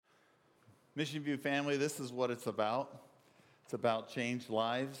Mission View family, this is what it's about. It's about changed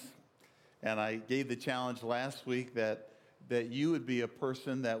lives. And I gave the challenge last week that you would be a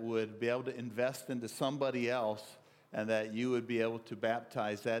person that would be able to invest into somebody else and that you would be able to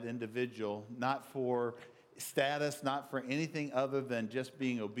baptize that individual, not for status, not for anything other than just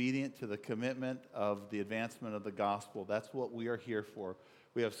being obedient to the commitment of the advancement of the gospel. That's what we are here for.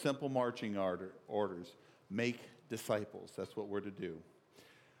 We have simple marching orders. Make disciples. That's what we're to do.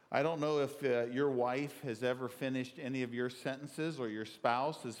 I don't know if your wife has ever finished any of your sentences or your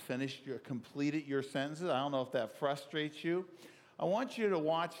spouse has completed your sentences. I don't know if that frustrates you. I want you to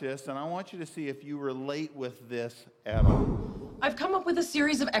watch this, and I want you to see if you relate with this at all. I've come up with a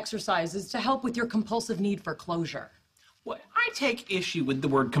series of exercises to help with your compulsive need for closure. Well, I take issue with the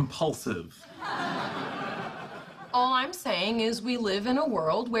word compulsive. All I'm saying is we live in a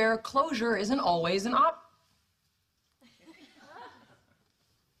world where closure isn't always an option.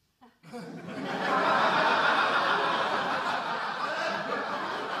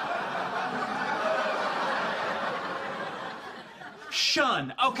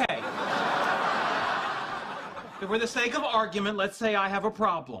 Shun. Okay. For the sake of argument, let's say I have a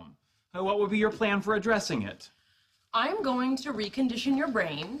problem. What would be your plan for addressing it? I'm going to recondition your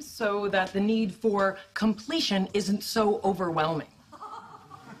brain so that the need for completion isn't so overwhelming.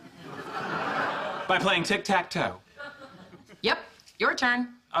 By playing tic-tac-toe. Yep, your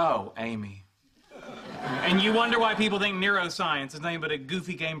turn. Oh, Amy. And you wonder why people think neuroscience is nothing but a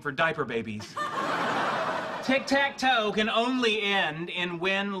goofy game for diaper babies. Tic-tac-toe can only end in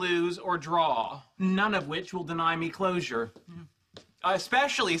win, lose, or draw, none of which will deny me closure.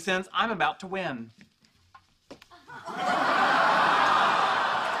 Especially since I'm about to win.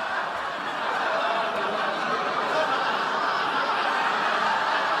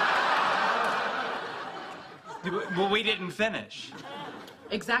 Well, we didn't finish.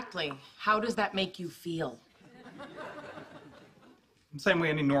 Exactly. How does that make you feel? The same way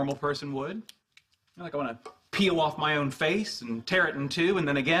any normal person would. Like I want to peel off my own face and tear it in two, and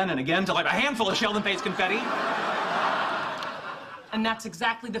then again and again till I have a handful of Sheldon face confetti. And that's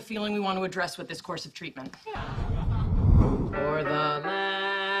exactly the feeling we want to address with this course of treatment. For the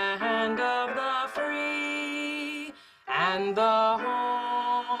land of the free and the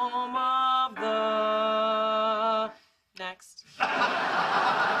home of the... Next.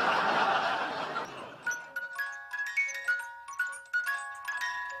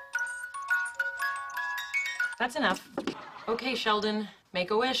 That's enough. Okay, Sheldon,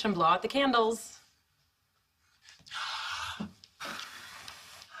 make a wish and blow out the candles.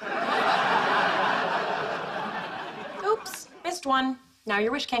 Oops, missed one. Now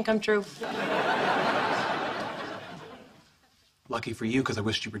your wish can't come true. Lucky for you, because I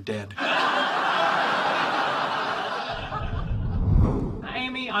wished you were dead.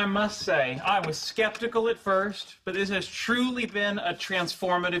 Amy, I must say, I was skeptical at first, but this has truly been a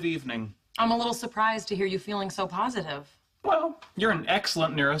transformative evening. I'm a little surprised to hear you feeling so positive. Well, you're an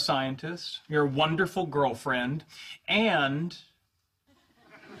excellent neuroscientist. You're a wonderful girlfriend. And...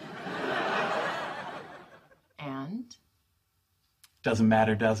 And? Doesn't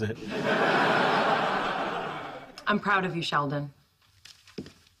matter, does it? I'm proud of you, Sheldon.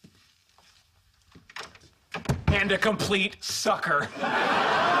 And a complete sucker.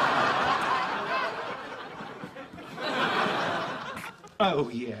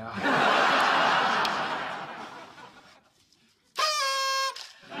 Oh, yeah.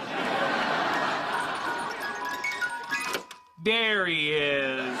 There he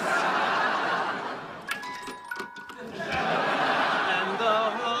is. And the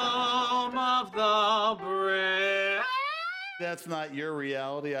home of the brave. That's not your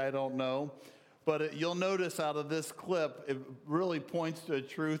reality, I don't know. But you'll notice out of this clip, it really points to a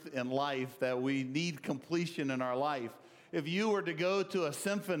truth in life that we need completion in our life. If you were to go to a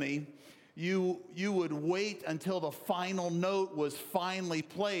symphony, you would wait until the final note was finally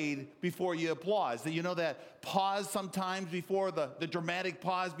played before you applaud. So you know that pause sometimes before the dramatic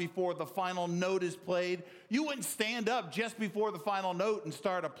pause before the final note is played? You wouldn't stand up just before the final note and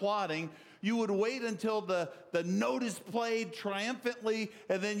start applauding. You would wait until the note is played triumphantly,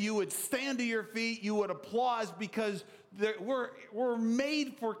 and then you would stand to your feet, you would applaud because we're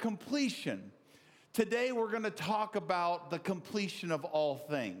made for completion. Today we're going to talk about the completion of all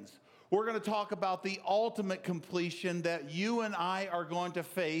things. We're going to talk about the ultimate completion that you and I are going to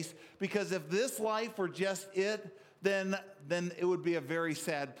face, because if this life were just it, then it would be a very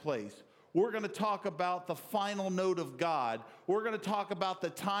sad place. We're going to talk about the final note of God. We're going to talk about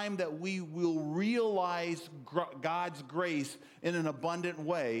the time that we will realize God's grace in an abundant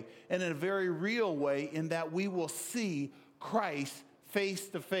way, and in a very real way, in that we will see Christ face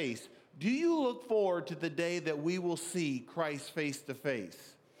to face. Do you look forward to the day that we will see Christ face to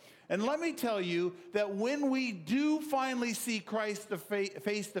face? And let me tell you that when we do finally see Christ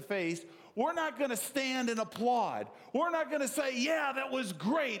face to face, we're not going to stand and applaud. We're not going to say, yeah, that was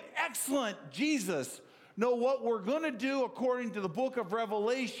great, excellent, Jesus. No, what we're going to do, according to the book of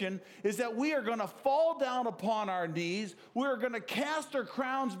Revelation, is that we are going to fall down upon our knees. We're going to cast our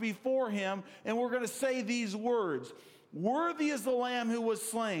crowns before him, and we're going to say these words: worthy is the Lamb who was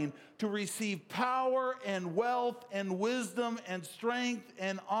slain to receive power and wealth and wisdom and strength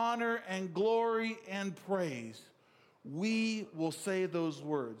and honor and glory and praise. We will say those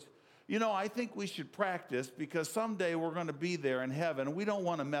words. You know, I think we should practice, because someday we're going to be there in heaven, and we don't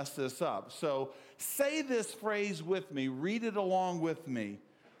want to mess this up. So say this phrase with me. Read it along with me.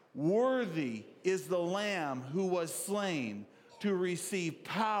 Worthy is the Lamb who was slain to receive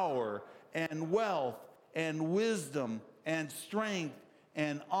power and wealth and wisdom and strength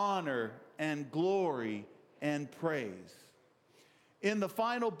and honor and glory and praise. In the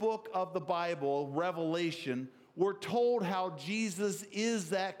final book of the Bible, Revelation, we're told how Jesus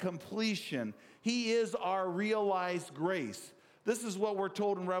is that completion. He is our realized grace. This is what we're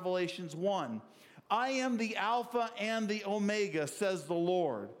told in Revelations 1. I am the Alpha and the Omega, says the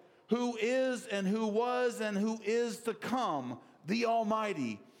Lord, who is and who was and who is to come, the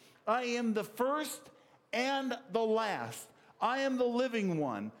Almighty. I am the first and the last. I am the living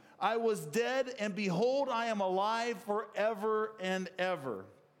one. I was dead, and behold, I am alive forever and ever.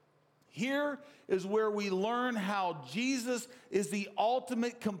 Here is where we learn how Jesus is the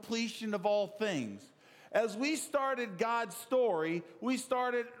ultimate completion of all things. As we started God's story, we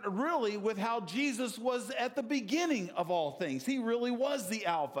started really with how Jesus was at the beginning of all things. He really was the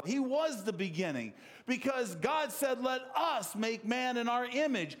Alpha. He was the beginning, because God said, let us make man in our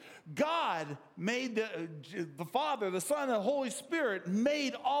image. God made the Father, the Son, and the Holy Spirit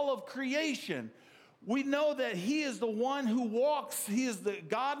made all of creation. We know that he is the one who walks, he is the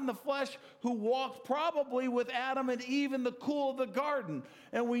God in the flesh who walked probably with Adam and Eve in the cool of the garden.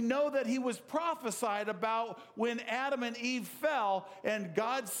 And we know that he was prophesied about when Adam and Eve fell, and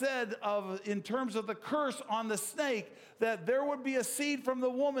God said in terms of the curse on the snake, that there would be a seed from the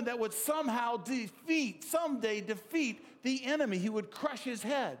woman that would someday defeat the enemy. He would crush his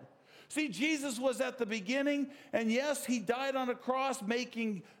head. See, Jesus was at the beginning, and yes, he died on a cross,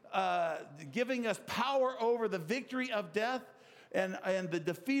 giving us power over the victory of death and the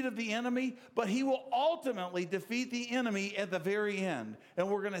defeat of the enemy, but he will ultimately defeat the enemy at the very end. And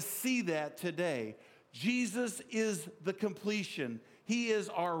we're going to see that today. Jesus is the completion. He is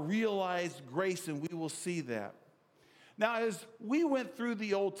our realized grace, and we will see that. Now, as we went through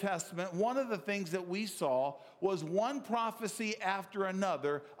the Old Testament, one of the things that we saw was one prophecy after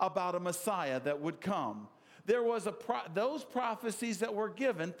another about a Messiah that would come. There was those prophecies that were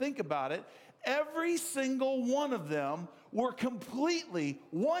given, think about it, every single one of them were completely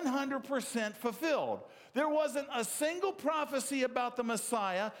 100% fulfilled. There wasn't a single prophecy about the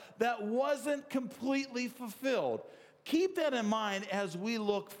Messiah that wasn't completely fulfilled. Keep that in mind as we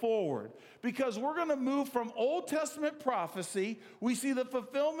look forward, because we're going to move from Old Testament prophecy. We see the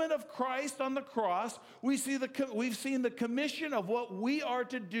fulfillment of Christ on the cross. We've seen the commission of what we are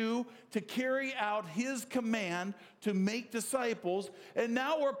to do to carry out his command to make disciples. And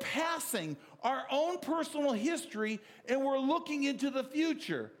now we're passing our own personal history, and we're looking into the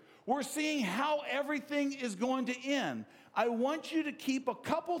future. We're seeing how everything is going to end. I want you to keep a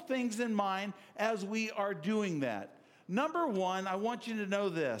couple things in mind as we are doing that. Number one, I want you to know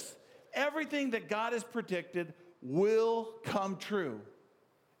this. Everything that God has predicted will come true.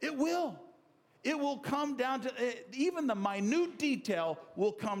 It will. It will come down to, even the minute detail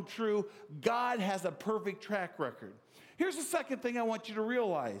will come true. God has a perfect track record. Here's the second thing I want you to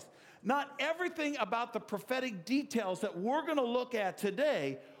realize. Not everything about the prophetic details that we're going to look at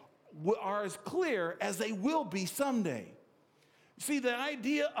today are as clear as they will be someday. See, the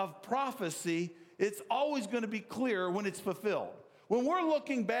idea of prophecy, it's always going to be clear when it's fulfilled. When we're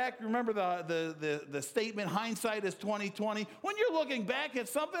looking back, remember the statement, hindsight is 20/20. When you're looking back at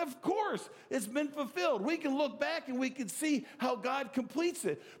something, of course, it's been fulfilled. We can look back and we can see how God completes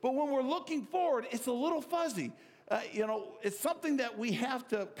it. But when we're looking forward, it's a little fuzzy. It's something that we have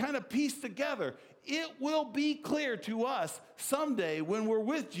to kind of piece together. It will be clear to us someday when we're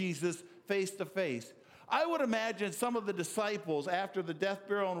with Jesus face to face. I would imagine some of the disciples after the death,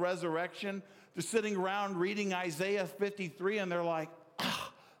 burial, and resurrection, they're sitting around reading Isaiah 53, and they're like,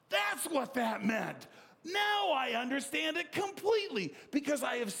 that's what that meant. Now I understand it completely because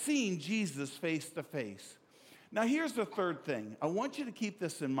I have seen Jesus face to face. Now here's the third thing. I want you to keep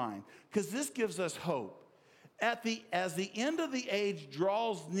this in mind because this gives us hope. As the end of the age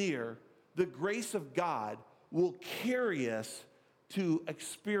draws near, the grace of God will carry us to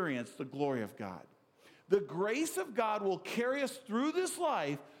experience the glory of God. The grace of God will carry us through this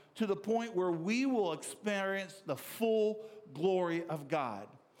life to the point where we will experience the full glory of God.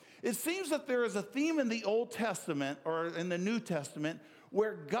 It seems that there is a theme in the Old Testament or in the New Testament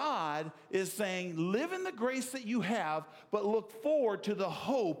where God is saying, live in the grace that you have, but look forward to the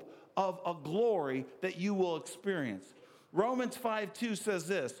hope of a glory that you will experience. Romans 5:2 says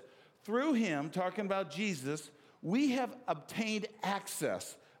this, through him, talking about Jesus, we have obtained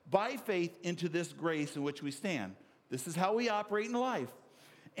access by faith into this grace in which we stand. This is how we operate in life.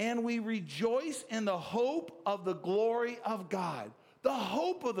 And we rejoice in the hope of the glory of God. The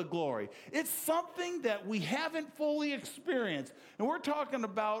hope of the glory. It's something that we haven't fully experienced. And we're talking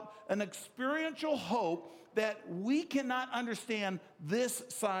about an experiential hope that we cannot understand this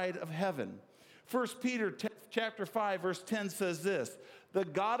side of heaven. 1 Peter chapter 5, verse 10 says this, the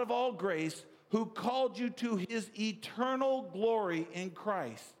God of all grace who called you to his eternal glory in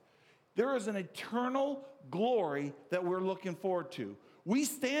Christ. There is an eternal glory that we're looking forward to. We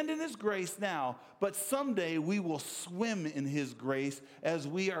stand in his grace now, but someday we will swim in his grace as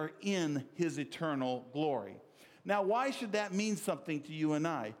we are in his eternal glory. Now, why should that mean something to you and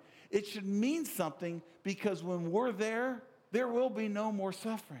I? It should mean something because when we're there, there will be no more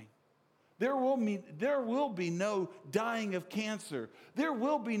suffering. There will be no dying of cancer. There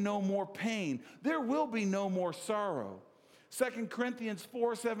will be no more pain. There will be no more sorrow. 2 Corinthians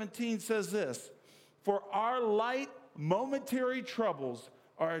 4:17 says this, for our light momentary troubles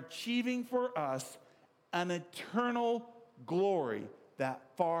are achieving for us an eternal glory that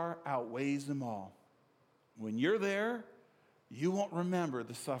far outweighs them all. When you're there, you won't remember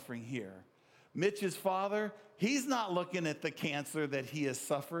the suffering here. Mitch's father, he's not looking at the cancer that he has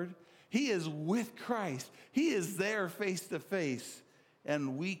suffered. He is with Christ. He is there face to face,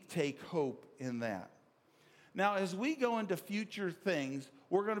 and we take hope in that. Now, as we go into future things,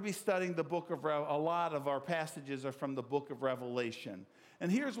 we're going to be studying the book of Revelation. A lot of our passages are from the book of Revelation. And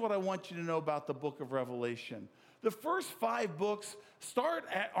here's what I want you to know about the book of Revelation. The first 5 books start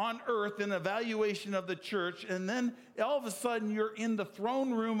on earth in evaluation of the church, and then all of a sudden you're in the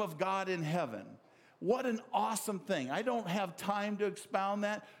throne room of God in heaven. What an awesome thing. I don't have time to expound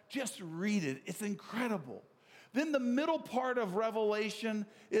that. Just read it. It's incredible. Then the middle part of Revelation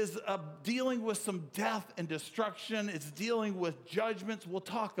is dealing with some death and destruction. It's dealing with judgments. We'll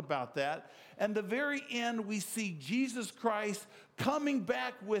talk about that. And the very end, we see Jesus Christ coming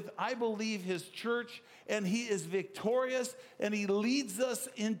back with, I believe, his church, and he is victorious, and he leads us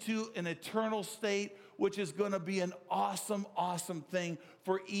into an eternal state, which is going to be an awesome, awesome thing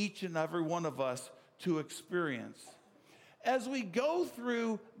for each and every one of us to experience. As we go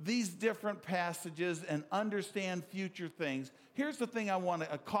through these different passages and understand future things, here's the thing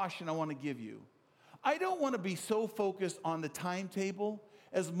a caution I want to give you. I don't want to be so focused on the timetable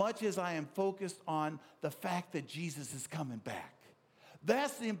as much as I am focused on the fact that Jesus is coming back.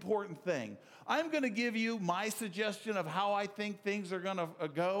 That's the important thing. I'm going to give you my suggestion of how I think things are going to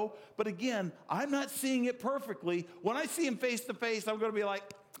go, but again, I'm not seeing it perfectly. When I see him face to face, I'm going to be like,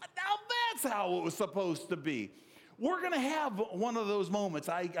 now that's how it was supposed to be. We're going to have one of those moments,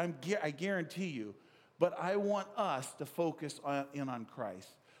 I guarantee you. But I want us to focus in on Christ.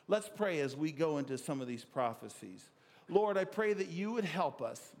 Let's pray as we go into some of these prophecies. Lord, I pray that you would help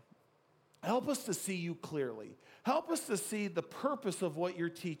us. Help us to see you clearly. Help us to see the purpose of what you're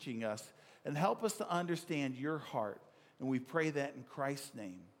teaching us. And help us to understand your heart. And we pray that in Christ's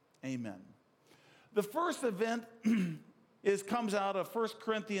name. Amen. The first event comes out of 1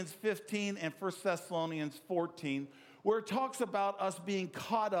 Corinthians 15 and 1 Thessalonians 14, where it talks about us being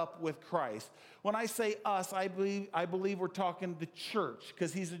caught up with Christ. When I say us, I believe we're talking the church,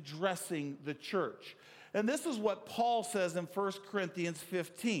 because he's addressing the church. And this is what Paul says in 1 Corinthians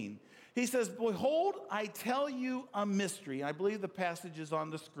 15. He says, behold, I tell you a mystery. I believe the passage is on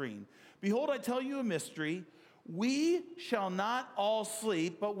the screen. Behold, I tell you a mystery. We shall not all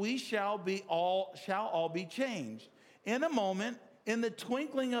sleep, but we shall all be changed. In a moment, in the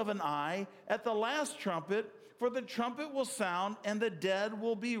twinkling of an eye, at the last trumpet, for the trumpet will sound, and the dead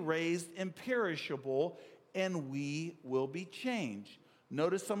will be raised imperishable, and we will be changed.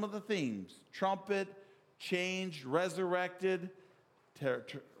 Notice some of the themes. Trumpet, changed, resurrected.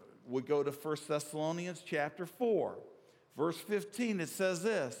 We go to 1 Thessalonians chapter 4. Verse 15, it says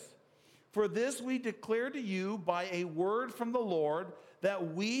this, for this we declare to you by a word from the Lord,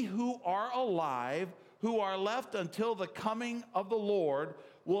 that we who are alive, who are left until the coming of the Lord,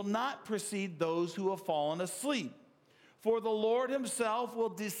 will not precede those who have fallen asleep. For the Lord himself will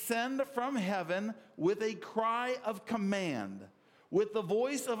descend from heaven with a cry of command, with the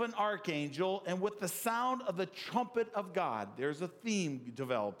voice of an archangel, and with the sound of the trumpet of God. There's a theme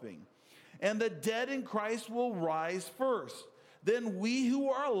developing. And the dead in Christ will rise first. Then we who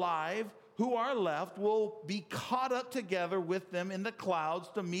are alive, who are left, will be caught up together with them in the clouds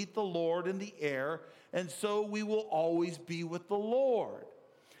to meet the Lord in the air, and so we will always be with the Lord.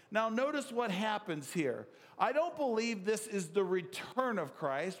 Now notice what happens here. I don't believe this is the return of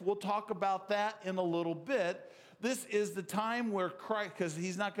Christ. We'll talk about that in a little bit. This is the time where Christ, because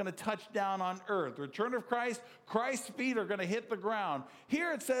he's not going to touch down on earth. The return of Christ, Christ's feet are going to hit the ground.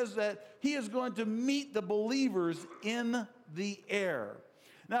 Here it says that he is going to meet the believers in the air.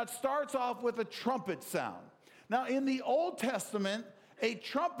 Now it starts off with a trumpet sound. Now in the Old Testament, a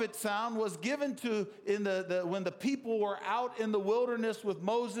trumpet sound was given to when the people were out in the wilderness with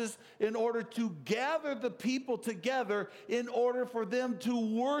Moses in order to gather the people together in order for them to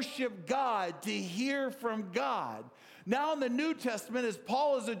worship God, to hear from God. Now in the New Testament, as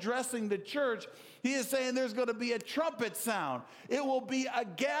Paul is addressing the church, he is saying there's going to be a trumpet sound. It will be a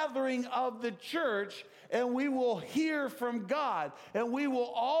gathering of the church, and we will hear from God, and we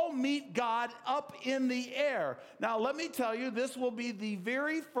will all meet God up in the air. Now, let me tell you, this will be the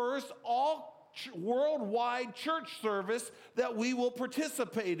very first worldwide church service that we will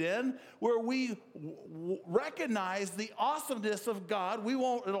participate in, where we recognize the awesomeness of God.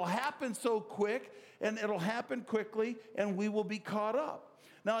 It'll happen so quick, and it'll happen quickly, and we will be caught up.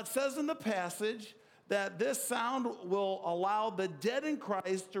 Now, it says in the passage that this sound will allow the dead in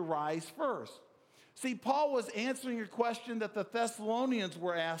Christ to rise first. See, Paul was answering a question that the Thessalonians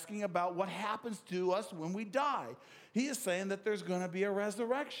were asking about what happens to us when we die. He is saying that there's going to be a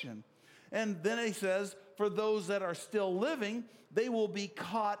resurrection. And then he says, for those that are still living, they will be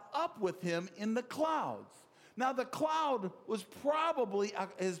caught up with him in the clouds. Now, the cloud is probably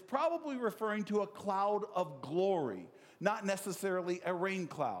referring to a cloud of glory, not necessarily a rain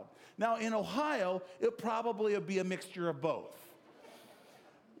cloud. Now, in Ohio, it probably would be a mixture of both.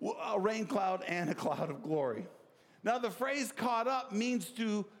 A rain cloud and a cloud of glory. Now, the phrase caught up means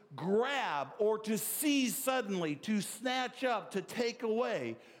to grab or to seize suddenly, to snatch up, to take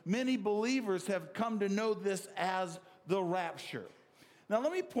away. Many believers have come to know this as the rapture. Now,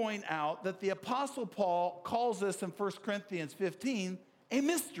 let me point out that the Apostle Paul calls this in 1 Corinthians 15 a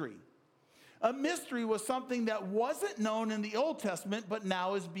mystery. A mystery was something that wasn't known in the Old Testament, but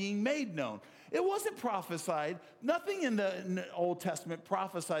now is being made known. It wasn't prophesied. Nothing in the Old Testament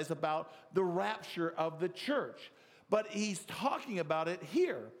prophesies about the rapture of the church, but he's talking about it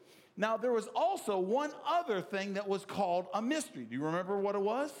here. Now, there was also one other thing that was called a mystery. Do you remember what it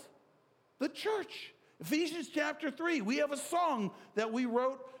was? The church. Ephesians chapter 3, we have a song that we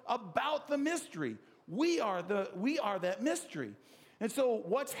wrote about the mystery. We are that mystery. And so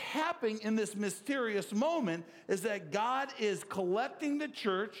what's happening in this mysterious moment is that God is collecting the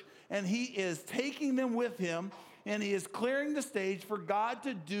church, and he is taking them with him, and he is clearing the stage for God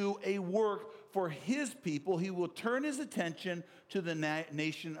to do a work for his people. He will turn his attention to the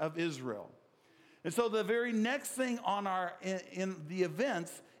nation of Israel. And so the very next thing on in the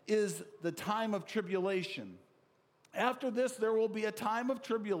events is the time of tribulation. After this, there will be a time of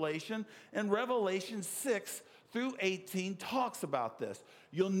tribulation, and Revelation 6 through 18 talks about this.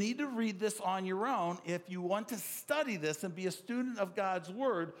 You'll need to read this on your own if you want to study this and be a student of God's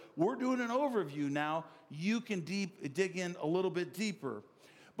word. We're doing an overview now. You can dig in a little bit deeper.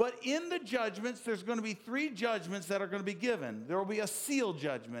 But in the judgments, there's going to be 3 judgments that are going to be given. There will be a seal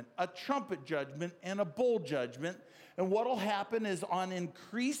judgment, a trumpet judgment, and a bowl judgment. And what will happen is on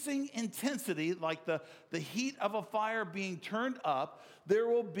increasing intensity, like the heat of a fire being turned up, there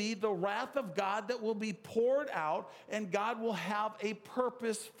will be the wrath of God that will be poured out, and God will have a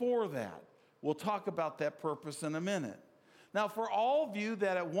purpose for that. We'll talk about that purpose in a minute. Now, for all of you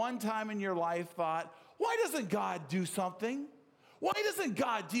that at one time in your life thought, why doesn't God do something? Why doesn't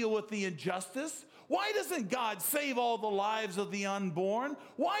God deal with the injustice? Why doesn't God save all the lives of the unborn?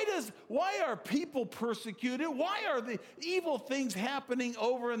 Why are people persecuted? Why are the evil things happening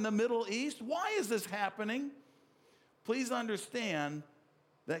over in the Middle East? Why is this happening? Please understand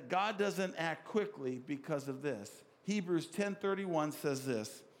that God doesn't act quickly because of this. Hebrews 10:31 says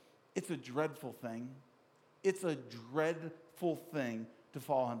this, it's a dreadful thing. It's a dreadful thing to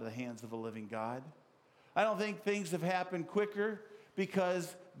fall into the hands of a living God. I don't think things have happened quicker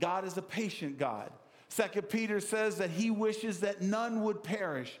because God is a patient God. 2 Peter says that he wishes that none would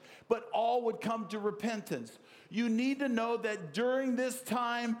perish, but all would come to repentance. You need to know that during this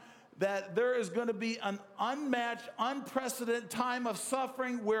time that there is going to be an unmatched, unprecedented time of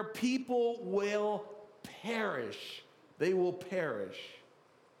suffering where people will perish. They will perish.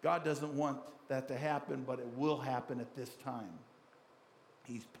 God doesn't want that to happen, but it will happen at this time.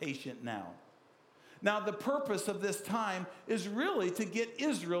 He's patient now. Now, the purpose of this time is really to get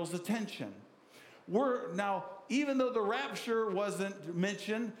Israel's attention. Now, even though the rapture wasn't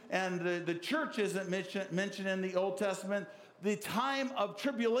mentioned and the church isn't mentioned in the Old Testament, the time of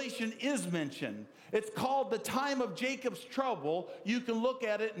tribulation is mentioned. It's called the time of Jacob's trouble. You can look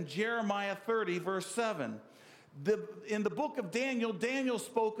at it in Jeremiah 30, verse 7. In the book of Daniel, Daniel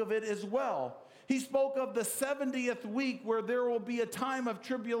spoke of it as well. He spoke of the 70th week where there will be a time of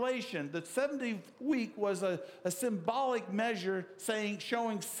tribulation. The 70th week was a symbolic measure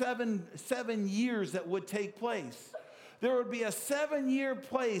showing seven years that would take place. There would be a 7-year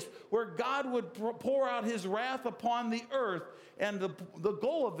place where God would pour out his wrath upon the earth, and the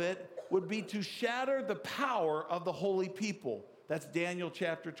goal of it would be to shatter the power of the holy people. That's Daniel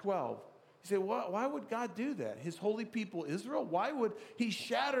chapter 12. You say, why would God do that? His holy people, Israel, why would he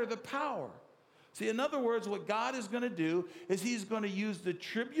shatter the power? See, in other words, what God is going to do is he's going to use the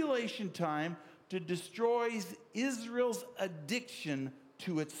tribulation time to destroy Israel's addiction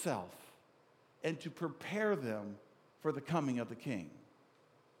to itself and to prepare them for the coming of the king.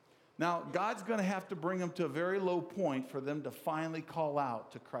 Now, God's going to have to bring them to a very low point for them to finally call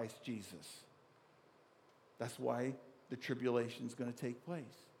out to Christ Jesus. That's why the tribulation is going to take place.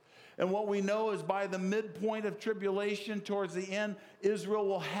 And what we know is by the midpoint of tribulation towards the end, Israel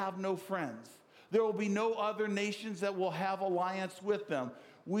will have no friends. There will be no other nations that will have alliance with them.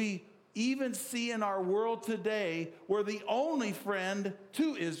 We even see in our world today where the only friend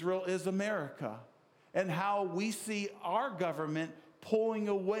to Israel is America, and how we see our government pulling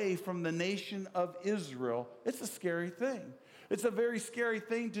away from the nation of Israel. It's a scary thing. It's a very scary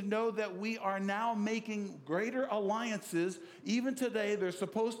thing to know that we are now making greater alliances. Even today, there's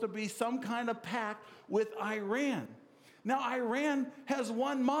supposed to be some kind of pact with Iran. Now, Iran has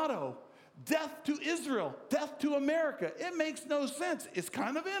one motto: death to Israel, death to America. It makes no sense. It's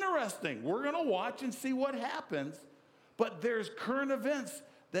kind of interesting. We're going to watch and see what happens. But there's current events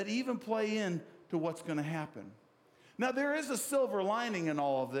that even play in to what's going to happen. Now, there is a silver lining in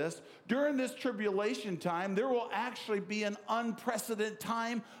all of this. During this tribulation time, there will actually be an unprecedented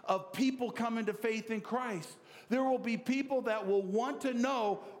time of people coming to faith in Christ. There will be people that will want to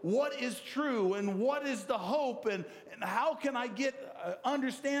know what is true and what is the hope and how can I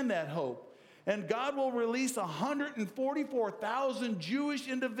understand that hope. And God will release 144,000 Jewish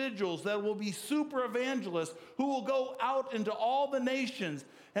individuals that will be super evangelists who will go out into all the nations,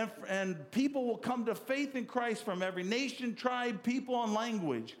 and people will come to faith in Christ from every nation, tribe, people, and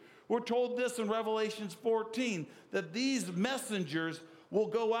language. We're told this in Revelation 14, that these messengers will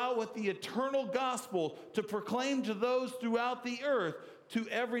go out with the eternal gospel to proclaim to those throughout the earth, to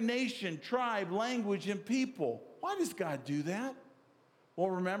every nation, tribe, language, and people. Why does God do that? Well,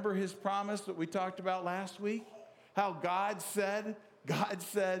 remember his promise that we talked about last week? How God said,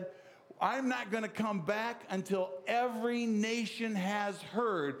 I'm not going to come back until every nation has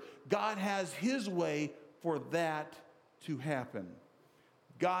heard. God has his way for that to happen.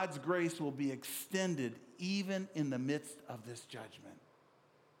 God's grace will be extended even in the midst of this judgment.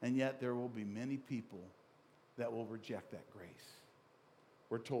 And yet there will be many people that will reject that grace.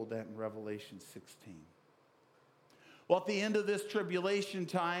 We're told that in Revelation 16. Well, at the end of this tribulation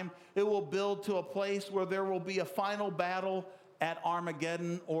time, it will build to a place where there will be a final battle at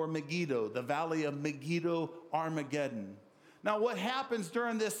Armageddon, or Megiddo, the valley of Megiddo, Armageddon. Now, what happens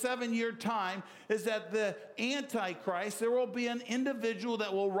during this 7-year time is that the Antichrist, there will be an individual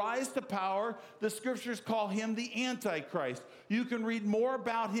that will rise to power. The scriptures call him the Antichrist. You can read more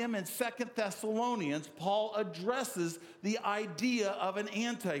about him in 2 Thessalonians. Paul addresses the idea of an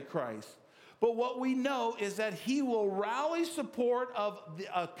Antichrist. But what we know is that he will rally support of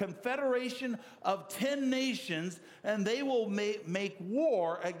a confederation of 10 nations, and they will make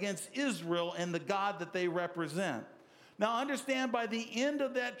war against Israel and the God that they represent. Now understand, by the end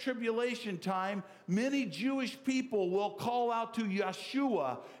of that tribulation time, many Jewish people will call out to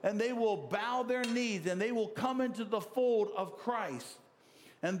Yeshua, and they will bow their knees, and they will come into the fold of Christ.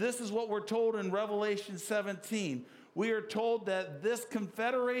 And this is what we're told in Revelation 17. We are told that this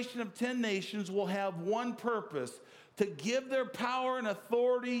confederation of 10 nations will have one purpose: to give their power and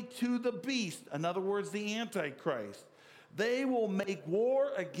authority to the beast, in other words, the Antichrist. They will make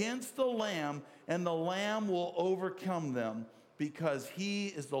war against the Lamb, and the Lamb will overcome them, because he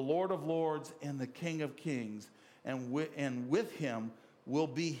is the Lord of lords and the King of kings, and with him will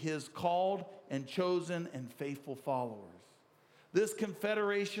be his called and chosen and faithful followers. This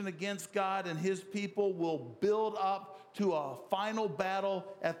confederation against God and his people will build up to a final battle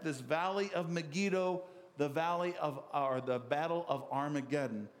at this valley of Megiddo, the the battle of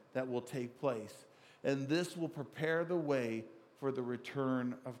Armageddon that will take place. And this will prepare the way for the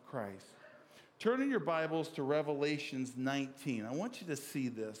return of Christ. Turn in your Bibles to Revelations 19. I want you to see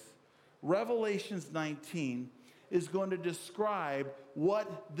this. Revelations 19 is going to describe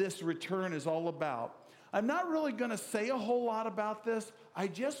what this return is all about. I'm not really going to say a whole lot about this. I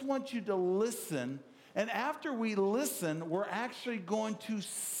just want you to listen. And after we listen, we're actually going to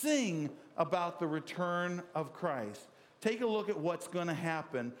sing about the return of Christ. Take a look at what's going to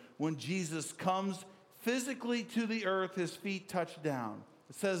happen when Jesus comes physically to the earth, his feet touch down.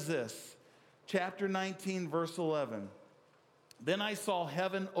 It says this, chapter 19, verse 11. Then I saw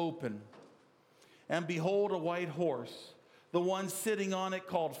heaven open, and behold, a white horse, the one sitting on it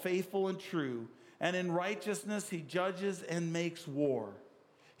called Faithful and True, and in righteousness he judges and makes war.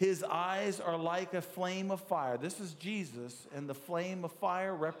 His eyes are like a flame of fire. This is Jesus, and the flame of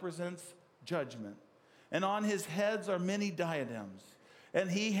fire represents judgment. And on his heads are many diadems, and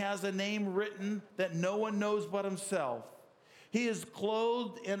he has a name written that no one knows but himself. He is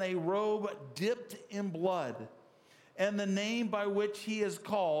clothed in a robe dipped in blood, and the name by which he is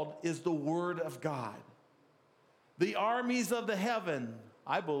called is the Word of God. The armies of the heaven,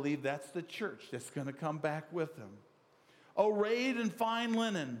 I believe that's the church that's going to come back with him, arrayed in fine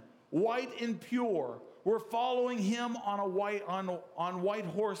linen, white and pure, were following him on white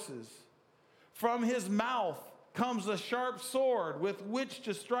horses. From his mouth comes a sharp sword with which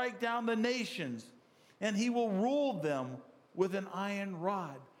to strike down the nations, and he will rule them with an iron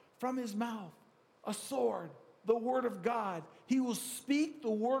rod. From his mouth, a sword, the word of God. He will speak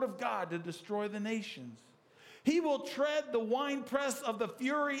the word of God to destroy the nations. He will tread the winepress of the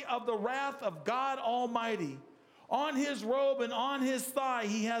fury of the wrath of God Almighty. On his robe and on his thigh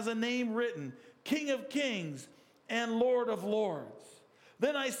he has a name written, King of Kings and Lord of Lords.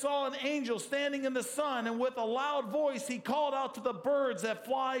 Then I saw an angel standing in the sun, and with a loud voice he called out to the birds that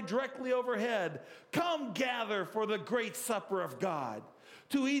fly directly overhead, come gather for the great supper of God,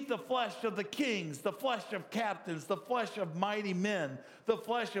 to eat the flesh of the kings, the flesh of captains, the flesh of mighty men, the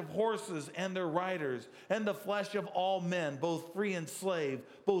flesh of horses and their riders, and the flesh of all men, both free and slave,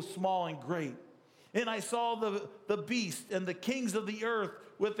 both small and great. And I saw the beast and the kings of the earth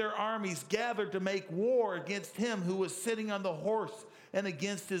with their armies gathered to make war against him who was sitting on the horse and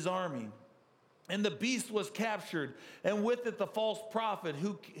against his army. And the beast was captured, and with it the false prophet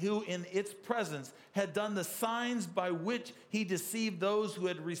who in its presence had done the signs by which he deceived those who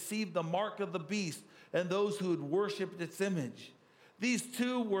had received the mark of the beast and those who had worshipped its image. These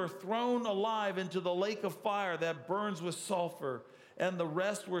two were thrown alive into the lake of fire that burns with sulfur, and the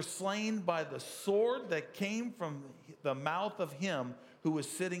rest were slain by the sword that came from the mouth of him who was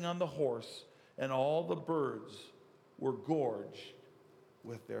sitting on the horse, and all the birds were gorged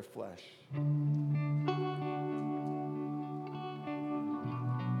with their flesh.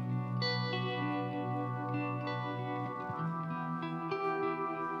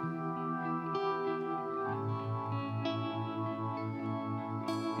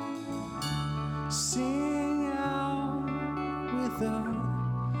 Sing out with a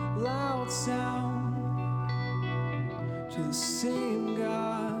loud sound to the same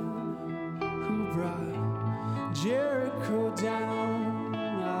God who brought Jericho down.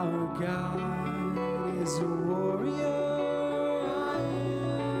 Our God is a warrior,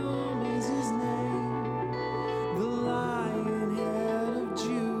 Iron is his name. The lion head of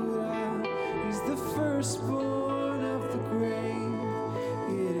Judah is the firstborn of the grave.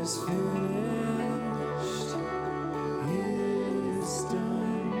 It is finished, it is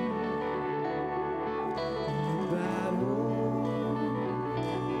done. The battle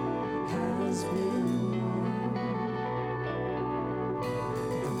has been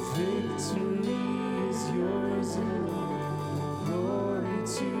victory is yours alone, glory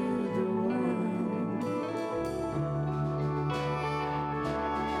to the one.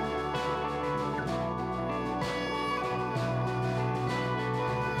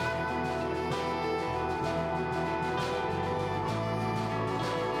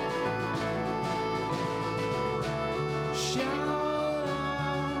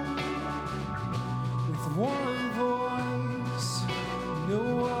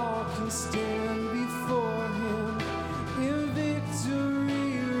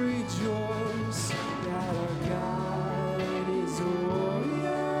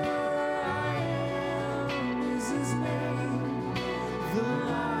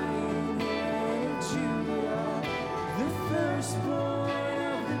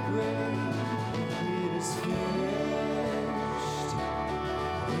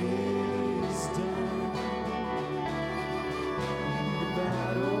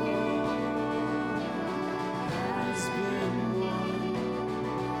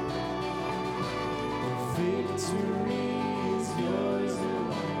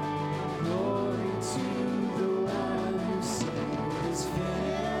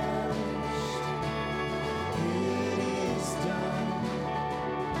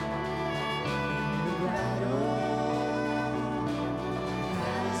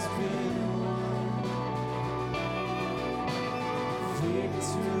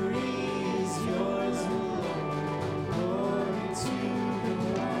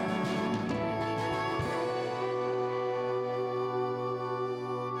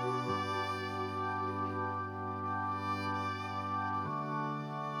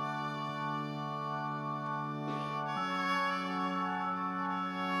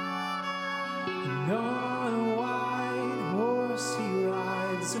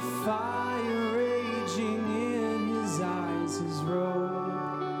 a fire raging in his eyes, his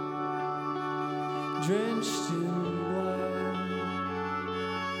robe drenched in blood.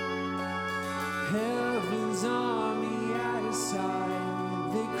 Heaven's army at his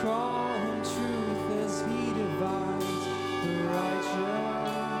side, they call him truth as he divides the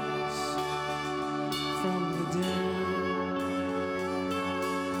righteous from the damned.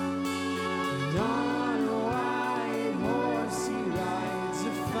 And on a white horse he rides, a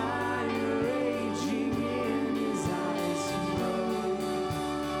fire raging in his eyes, he rode,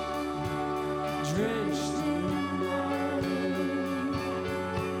 drenched in blood.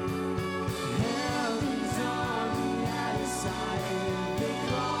 Heaven's army at his side, they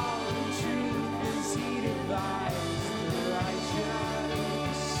call him truth as he divides the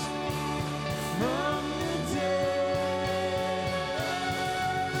righteous from the dead.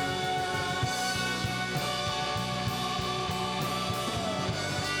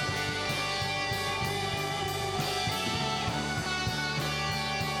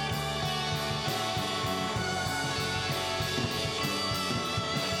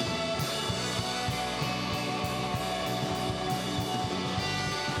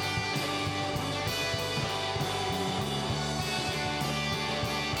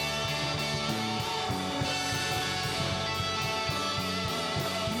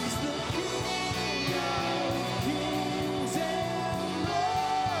 He's the King of kings and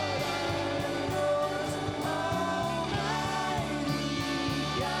Lord of lords, Almighty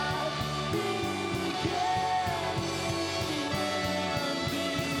God, beginning and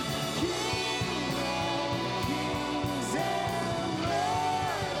being King of kings and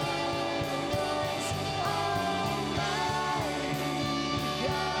Lord of lords, Almighty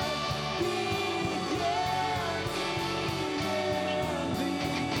God, beginning and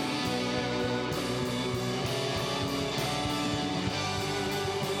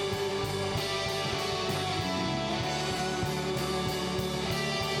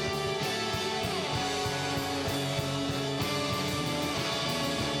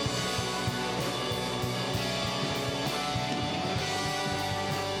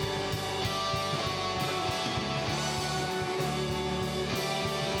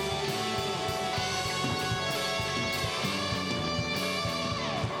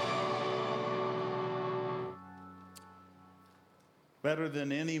Better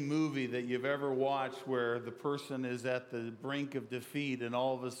than any movie that you've ever watched where the person is at the brink of defeat and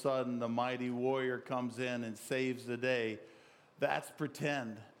all of a sudden the mighty warrior comes in and saves the day. That's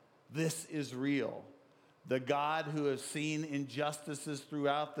pretend. This is real. The God who has seen injustices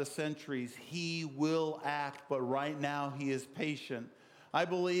throughout the centuries, he will act, but right now he is patient. I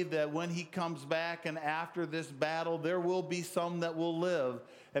believe that when he comes back and after this battle, there will be some that will live.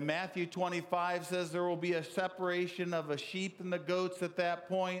 And Matthew 25 says there will be a separation of the sheep and the goats at that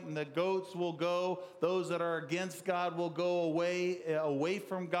point, and the goats will go, those that are against God will go away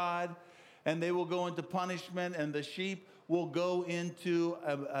from God, and they will go into punishment, and the sheep will go into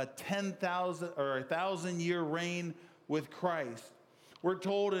a 10,000 or 1,000-year reign with Christ. We're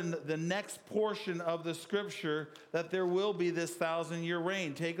told in the next portion of the scripture that there will be this 1,000-year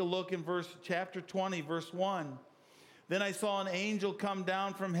reign. Take a look in chapter 20, verse 1. Then I saw an angel come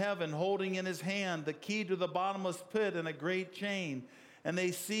down from heaven, holding in his hand the key to the bottomless pit and a great chain. And they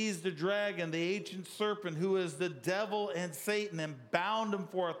seized the dragon, the ancient serpent, who is the devil and Satan, and bound him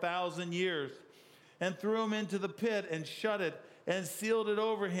for 1,000 years, and threw him into the pit and shut it and sealed it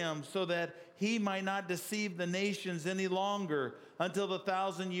over him, so that he might not deceive the nations any longer until the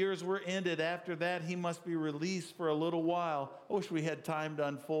 1,000 years were ended. After that, he must be released for a little while. I wish we had time to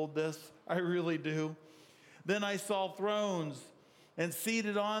unfold this. I really do. Then I saw thrones, and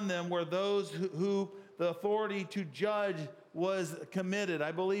seated on them were those who the authority to judge was committed.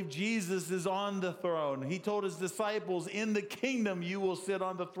 I believe Jesus is on the throne. He told his disciples, "In the kingdom you will sit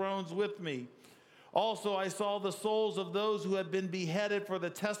on the thrones with me." Also, I saw the souls of those who had been beheaded for the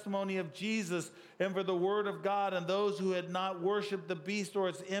testimony of Jesus and for the word of God, and those who had not worshiped the beast or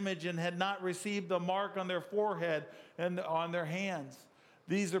its image and had not received the mark on their forehead and on their hands.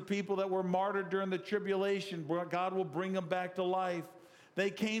 These are people that were martyred during the tribulation. God will bring them back to life. They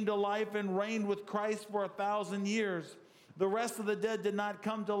came to life and reigned with Christ for 1,000 years. The rest of the dead did not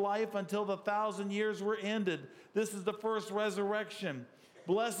come to life until the 1,000 years were ended. This is the first resurrection.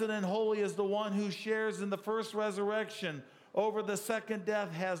 Blessed and holy is the one who shares in the first resurrection. Over the second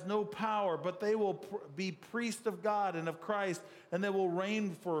death has no power, but they will be priests of God and of Christ, and they will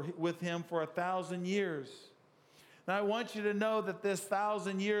reign with him for 1,000 years. Now, I want you to know that this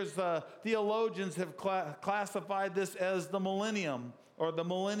 1,000 years, theologians have classified this as the millennium, or the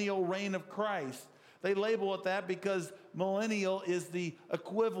millennial reign of Christ. They label it that because millennial is the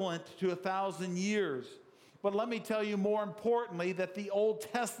equivalent to 1,000 years. But let me tell you more importantly that the Old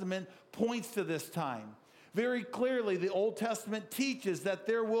Testament points to this time. Very clearly, the Old Testament teaches that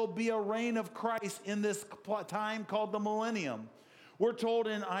there will be a reign of Christ in this time called the millennium. We're told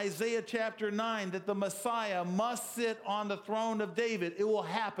in Isaiah chapter 9 that the Messiah must sit on the throne of David. It will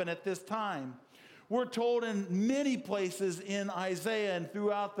happen at this time. We're told in many places in Isaiah and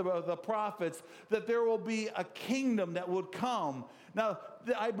throughout the prophets that there will be a kingdom that would come. Now,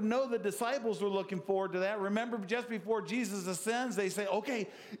 I know the disciples were looking forward to that. Remember, just before Jesus ascends, they say, okay,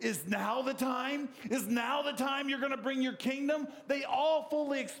 is now the time? Is now the time you're going to bring your kingdom? They all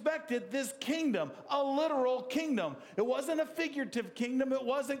fully expected this kingdom, a literal kingdom. It wasn't a figurative kingdom. It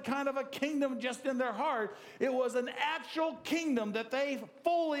wasn't kind of a kingdom just in their heart. It was an actual kingdom that they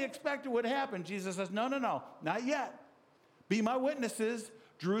fully expected would happen. Jesus says, no, not yet. Be my witnesses.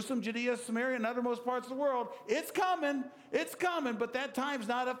 Jerusalem, Judea, Samaria, and uttermost parts of the world. It's coming, but that time's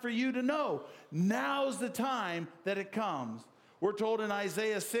not up for you to know. Now's the time that it comes. We're told in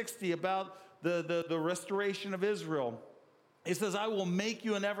Isaiah 60 about the restoration of Israel. It says, I will make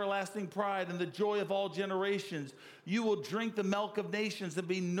you an everlasting pride and the joy of all generations. You will drink the milk of nations and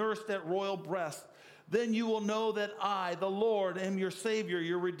be nursed at royal breast. Then you will know that I, the Lord, am your Savior,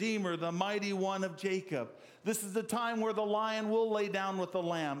 your Redeemer, the mighty one of Jacob. This is the time where the lion will lay down with the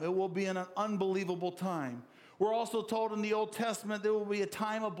lamb. It will be an unbelievable time. We're also told in the Old Testament there will be a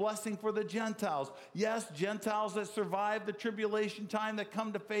time of blessing for the Gentiles. Yes, Gentiles that survive the tribulation time, that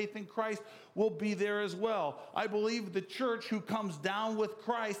come to faith in Christ, will be there as well. I believe the church who comes down with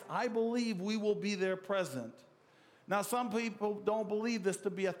Christ, I believe we will be there present. Now, some people don't believe this to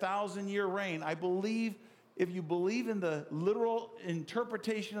be a 1,000-year reign. I believe if you believe in the literal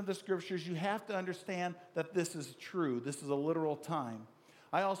interpretation of the scriptures, you have to understand that this is true. This is a literal time.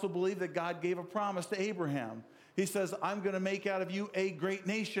 I also believe that God gave a promise to Abraham. He says, I'm going to make out of you a great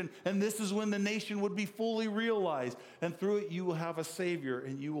nation, and this is when the nation would be fully realized. And through it, you will have a Savior,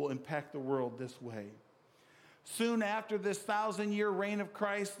 and you will impact the world this way. Soon after this 1,000-year reign of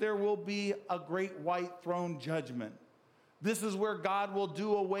Christ, there will be a great white throne judgment. This is where God will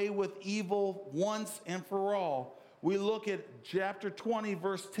do away with evil once and for all. We look at chapter 20,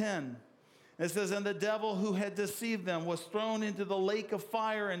 verse 10. It says, and the devil who had deceived them was thrown into the lake of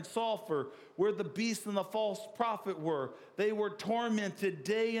fire and sulfur, where the beast and the false prophet were. They were tormented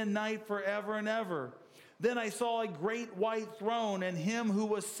day and night forever and ever. Then I saw a great white throne and him who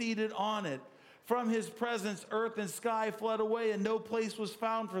was seated on it. From his presence, earth and sky fled away, and no place was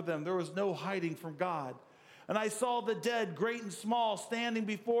found for them. There was no hiding from God. And I saw the dead, great and small, standing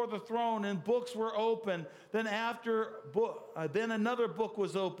before the throne, and books were opened. Then another book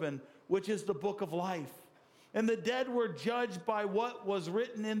was opened, which is the book of life. And the dead were judged by what was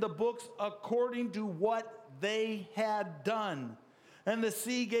written in the books according to what they had done. And the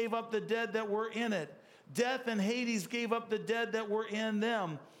sea gave up the dead that were in it. Death and Hades gave up the dead that were in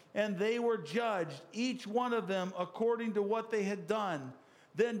them. And they were judged, each one of them according to what they had done.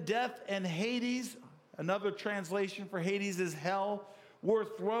 Then death and Hades, another translation for Hades is hell, were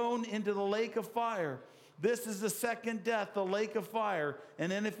thrown into the lake of fire. This is the second death, the lake of fire. And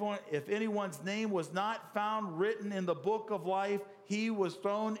then if anyone's name was not found written in the book of life, he was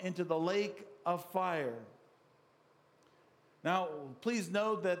thrown into the lake of fire. Now, please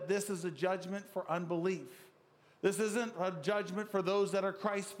note that this is a judgment for unbelief. This isn't a judgment for those that are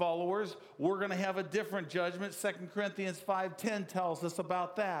Christ followers. We're going to have a different judgment. 2 Corinthians 5:10 tells us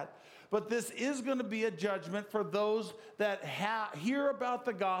about that. But this is going to be a judgment for those that hear about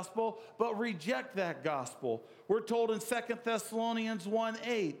the gospel but reject that gospel. We're told in 2 Thessalonians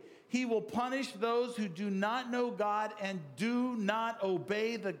 1:8, he will punish those who do not know God and do not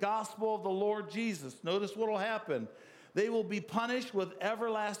obey the gospel of the Lord Jesus. Notice what will happen. They will be punished with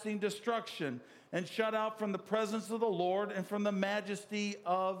everlasting destruction and shut out from the presence of the Lord and from the majesty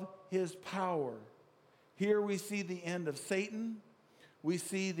of his power. Here we see the end of Satan. We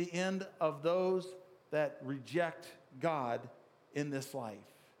see the end of those that reject God in this life.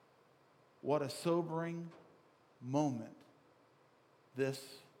 What a sobering moment this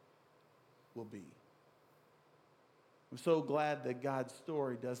will be. I'm so glad that God's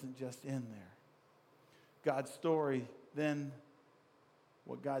story doesn't just end there. God's story then,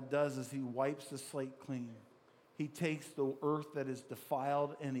 what God does is he wipes the slate clean. He takes the earth that is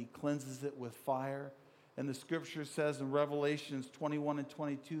defiled and he cleanses it with fire. And the scripture says in Revelations 21 and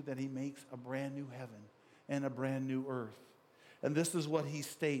 22 that he makes a brand new heaven and a brand new earth. And this is what he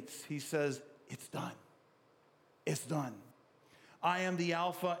states. He says, it's done. It's done. I am the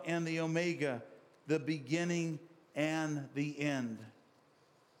Alpha and the Omega, the beginning and the end.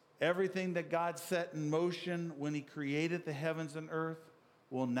 Everything that God set in motion when he created the heavens and earth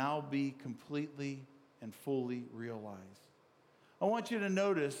will now be completely and fully realized. I want you to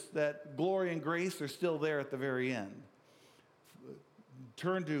notice that glory and grace are still there at the very end.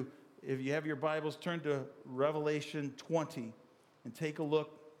 Turn to, if you have your Bibles, turn to Revelation 20 and take a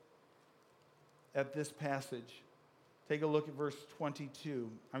look at this passage. Take a look at verse 22.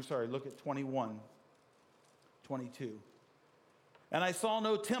 Look at 21. 22. And I saw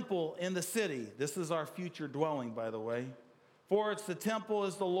no temple in the city. This is our future dwelling, by the way. For it's the temple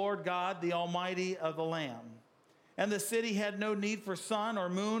is the Lord God, the Almighty of the Lamb. And the city had no need for sun or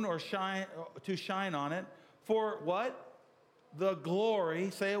moon or to shine on it. For what? The glory,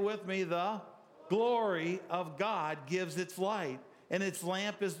 say it with me, the glory of God gives its light. And its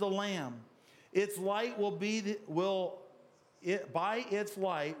lamp is the Lamb. Its light by its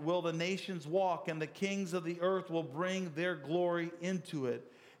light will the nations walk, and the kings of the earth will bring their glory into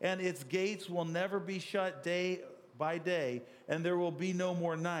it. And its gates will never be shut day by day, and there will be no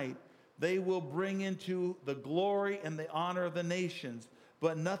more night. They will bring into the glory and the honor of the nations,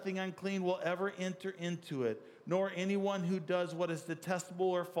 but nothing unclean will ever enter into it, nor anyone who does what is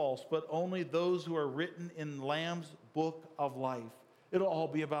detestable or false, but only those who are written in the Lamb's book of life. It'll all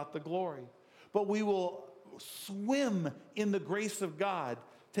be about the glory. But we will swim in the grace of God.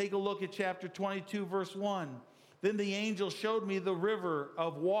 Take a look at chapter 22, verse 1. Then the angel showed me the river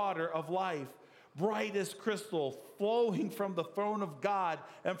of water of life, bright as crystal, flowing from the throne of God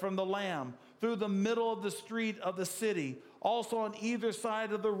and from the Lamb, through the middle of the street of the city. Also on either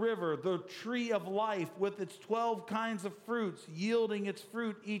side of the river, the tree of life with its 12 kinds of fruits, yielding its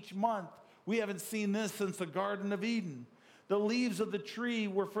fruit each month. We haven't seen this since the Garden of Eden. The leaves of the tree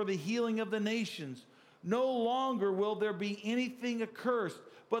were for the healing of the nations. No longer will there be anything accursed,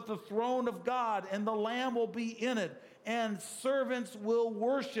 but the throne of God and the Lamb will be in it, and servants will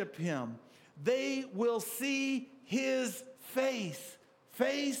worship him. They will see his face,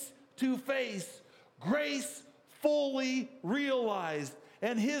 face to face, grace fully realized,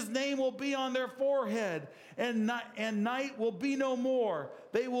 and his name will be on their forehead, and night will be no more.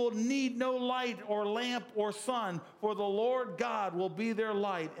 They will need no light or lamp or sun, for the Lord God will be their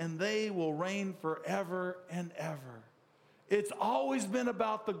light, and they will reign forever and ever. It's always been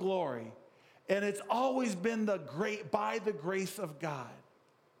about the glory, and it's always been by the grace of God.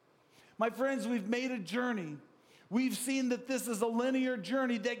 My friends, we've made a journey. We've seen that this is a linear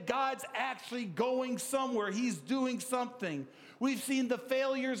journey, that God's actually going somewhere. He's doing something. We've seen the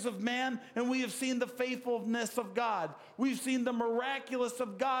failures of man, and we have seen the faithfulness of God. We've seen the miraculous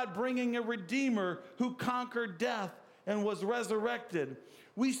of God bringing a Redeemer who conquered death and was resurrected.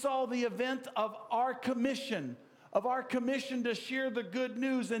 We saw the event of our commission to share the good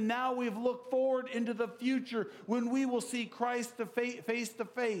news, and now we've looked forward into the future when we will see Christ face to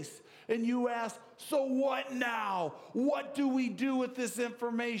face. And you ask, so what now? What do we do with this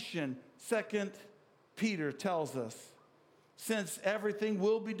information? 2 Peter tells us, since everything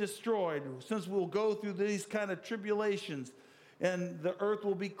will be destroyed, since we'll go through these kind of tribulations and the earth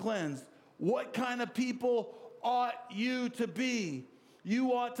will be cleansed, what kind of people ought you to be?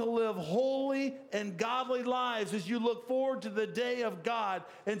 You ought to live holy and godly lives as you look forward to the day of God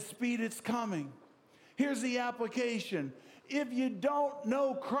and speed its coming. Here's the application. If you don't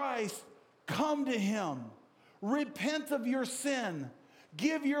know Christ, come to him. Repent of your sin.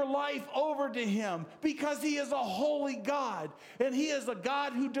 Give your life over to him, because he is a holy God, and he is a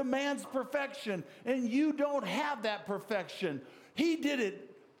God who demands perfection, and you don't have that perfection. He did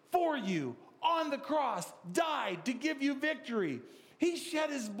it for you on the cross, died to give you victory. He shed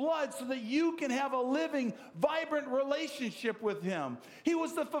his blood so that you can have a living, vibrant relationship with him. He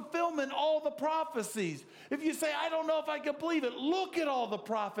was the fulfillment of all the prophecies. If you say, I don't know if I can believe it, look at all the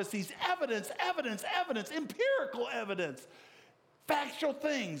prophecies. Evidence, empirical evidence. Factual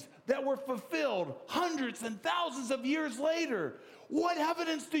things that were fulfilled hundreds and thousands of years later. What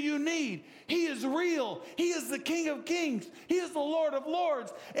evidence do you need? He is real. He is the King of Kings. He is the Lord of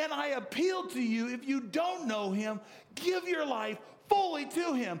Lords. And I appeal to you, if you don't know him, give your life fully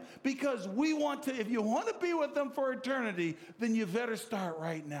to him, because if you want to be with him for eternity, then you better start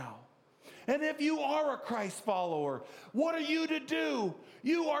right now. And if you are a Christ follower, what are you to do?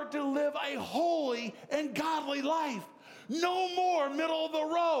 You are to live a holy and godly life. No more middle of the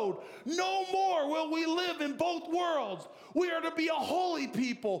road. No more will we live in both worlds. We are to be a holy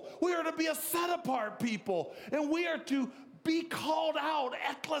people. We are to be a set-apart people. And we are to be called out,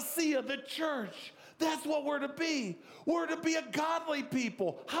 ecclesia, the church, That's what we're to be. We're to be a godly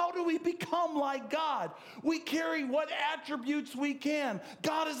people. How do we become like God? We carry what attributes we can.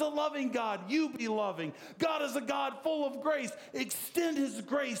 God is a loving God. You be loving. God is a God full of grace. Extend his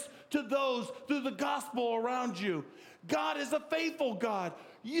grace to those through the gospel around you. God is a faithful God.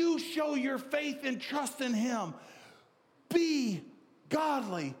 You show your faith and trust in him. Be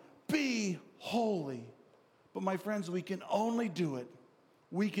godly. Be holy. But my friends, we can only do it.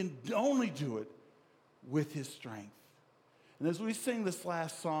 We can only do it with his strength. And as we sing this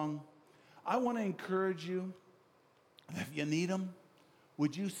last song, I want to encourage you, if you need him,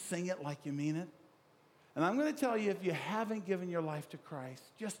 would you sing it like you mean it? And I'm going to tell you, if you haven't given your life to Christ,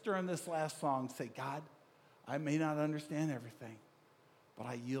 just during this last song, say, God, I may not understand everything, but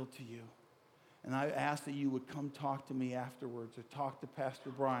I yield to you. And I ask that you would come talk to me afterwards, or talk to Pastor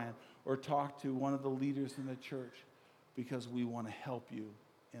Brian, or talk to one of the leaders in the church, because we want to help you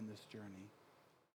in this journey.